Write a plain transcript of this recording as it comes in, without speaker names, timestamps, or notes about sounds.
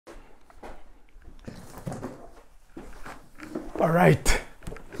Alright,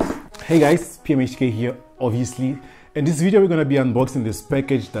 hey guys, PMHK here obviously. In this video we're going to be unboxing this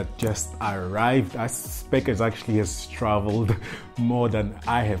package that just arrived. This package actually has traveled more than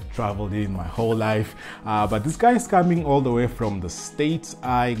I have traveled in my whole life, but this guy is coming all the way from the States.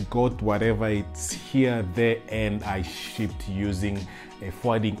 I got whatever it's here, there, and I shipped using a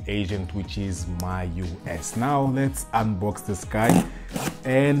forwarding agent, which is my US. Now let's unbox this guy,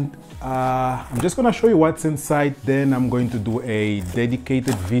 and I'm just gonna show you what's inside. Then I'm going to do a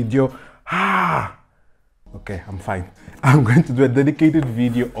dedicated video. Okay, I'm fine. I'm going to do a dedicated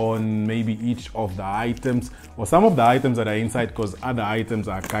video on maybe each of the items or some of the items that are inside, because other items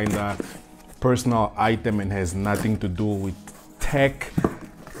are kind of personal item and has nothing to do with tech.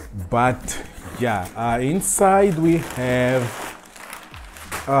 But yeah, inside we have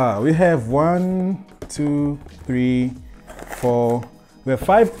 1, 2, 3, 4. We have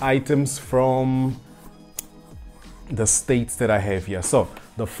 5 items from the States that I have here. So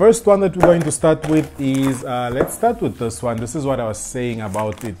the first one that we're going to start with is, let's start with this one. This is what I was saying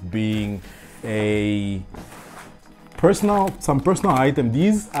about it being some personal item.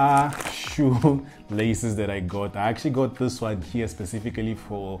 These are shoe laces that I got. I actually got this one here specifically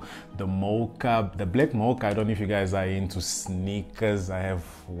for the mocha, the black mocha. I don't know if you guys are into sneakers. I have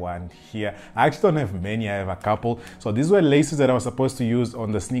one here. I actually don't have many, I have a couple. So these were laces that I was supposed to use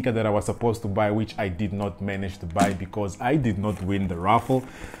on the sneaker that I was supposed to buy, which I did not manage to buy because I did not win the raffle.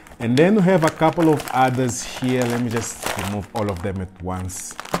 And then we have a couple of others here. Let me just remove all of them at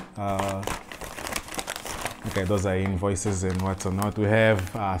once. Okay, those are invoices and what's or not. We have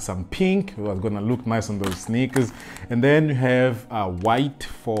some pink, who are gonna look nice on those sneakers. And then we have white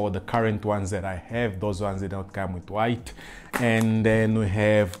for the current ones that I have. Those ones, they don't come with white. And then we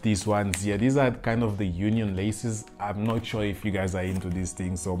have these ones here. These are kind of the union laces. I'm not sure if you guys are into these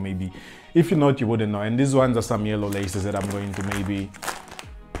things, so maybe if you're not, you wouldn't know. And these ones are some yellow laces that I'm going to maybe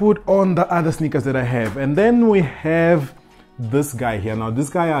put on the other sneakers that I have. And then we have this guy here. Now this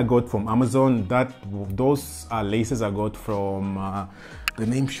guy I got from Amazon. Those laces I got from the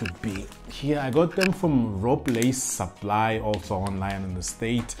name should be here. I got them from Rope Lace Supply, also online in the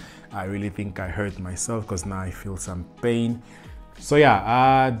States. I really think I hurt myself because now I feel some pain. So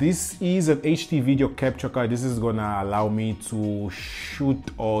yeah, this is an HD video capture card. This is gonna allow me to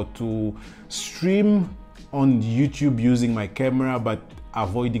shoot or to stream on YouTube using my camera, but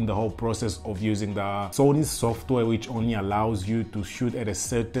avoiding the whole process of using the Sony software, which only allows you to shoot at a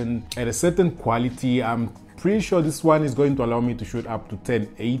certain quality. I'm pretty sure this one is going to allow me to shoot up to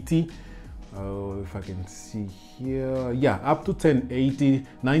 1080. If I can see here, yeah, up to 1080,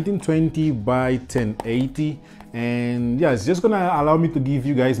 1920 by 1080. And yeah, it's just gonna allow me to give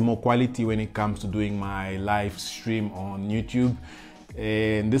you guys more quality when it comes to doing my live stream on YouTube.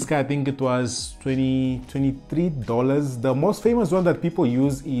 And this guy, I think it was $23. The most famous one that people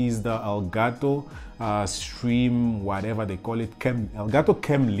use is the Elgato Stream, whatever they call it, Elgato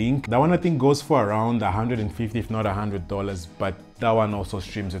Cam Link. That one I think goes for around $150 if not $100, but that one also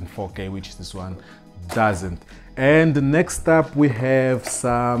streams in 4K, which this one doesn't. And next up we have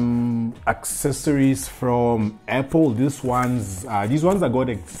some accessories from Apple. These ones I got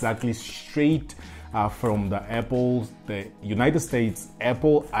exactly straight from the United States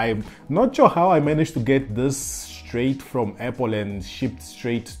Apple. I'm not sure how I managed to get this straight from Apple and shipped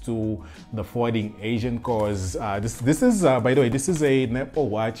straight to the forwarding agent, because this is by the way, this is an Apple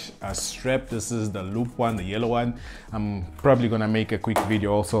Watch strap. This is the loop one, the yellow one. I'm probably gonna make a quick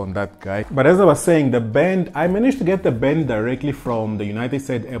video also on that guy. But as I was saying, the band, I managed to get the band directly from the United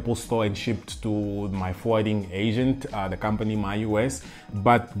States Apple store and shipped to my forwarding agent, the company My US.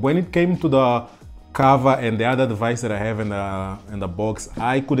 But when it came to the cover and the other device that I have in the box,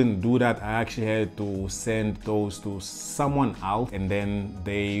 I couldn't do that. I actually had to send those to someone else, and then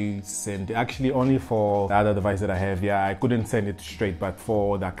they sent it. Actually only for the other device that I have. Yeah, I couldn't send it straight, but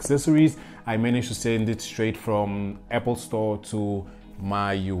for the accessories I managed to send it straight from Apple store to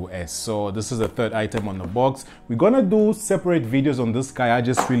My US. So this is the third item on the box. We're gonna do separate videos on this guy. I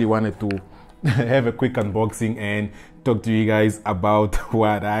just really wanted to have a quick unboxing and talk to you guys about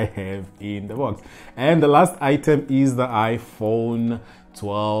what I have in the box. And the last item is the iPhone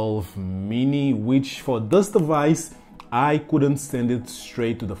 12 mini, which for this device I couldn't send it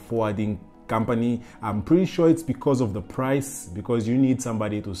straight to the forwarding company. I'm pretty sure it's because of the price, because you need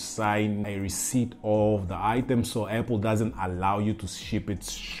somebody to sign a receipt of the item, so Apple doesn't allow you to ship it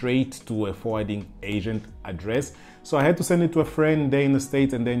straight to a forwarding agent address. So I had to send it to a friend there in the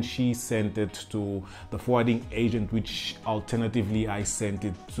States, and then she sent it to the forwarding agent, which alternatively I sent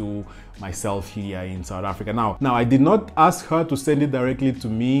it to myself here in South Africa. Now I did not ask her to send it directly to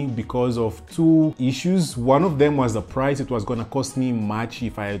me because of two issues. One of them was the price. It was gonna cost me much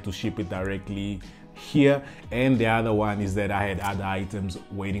if I had to ship it directly here, and the other one is that I had other items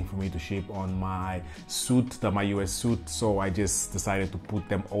waiting for me to ship on my suit, my US suit, so I just decided to put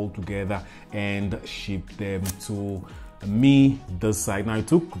them all together and ship them to me this side. Now it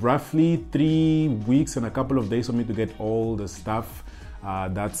took roughly 3 weeks and a couple of days for me to get all the stuff.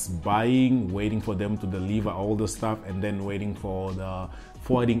 That's buying, waiting for them to deliver all the stuff, and then waiting for the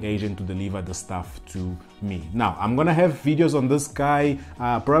forwarding agent to deliver the stuff to me. Now I'm gonna have videos on this guy.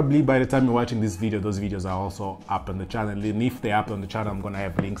 Probably by the time you're watching this video, those videos are also up on the channel, and if they're up on the channel, I'm gonna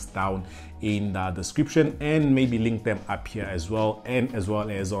have links down in the description, and maybe link them up here as well, and as well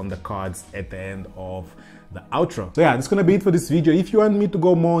as on the cards at the end of the outro. So yeah, that's gonna be it for this video. If you want me to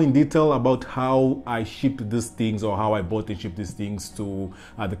go more in detail about how I shipped these things, or how I bought and shipped these things to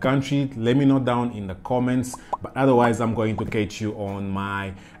the country, let me know down in the comments. But otherwise, I'm going to catch you on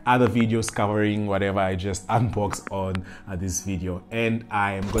my other videos covering whatever I just unboxed on this video, and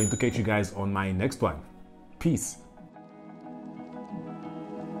I am going to catch you guys on my next one. Peace.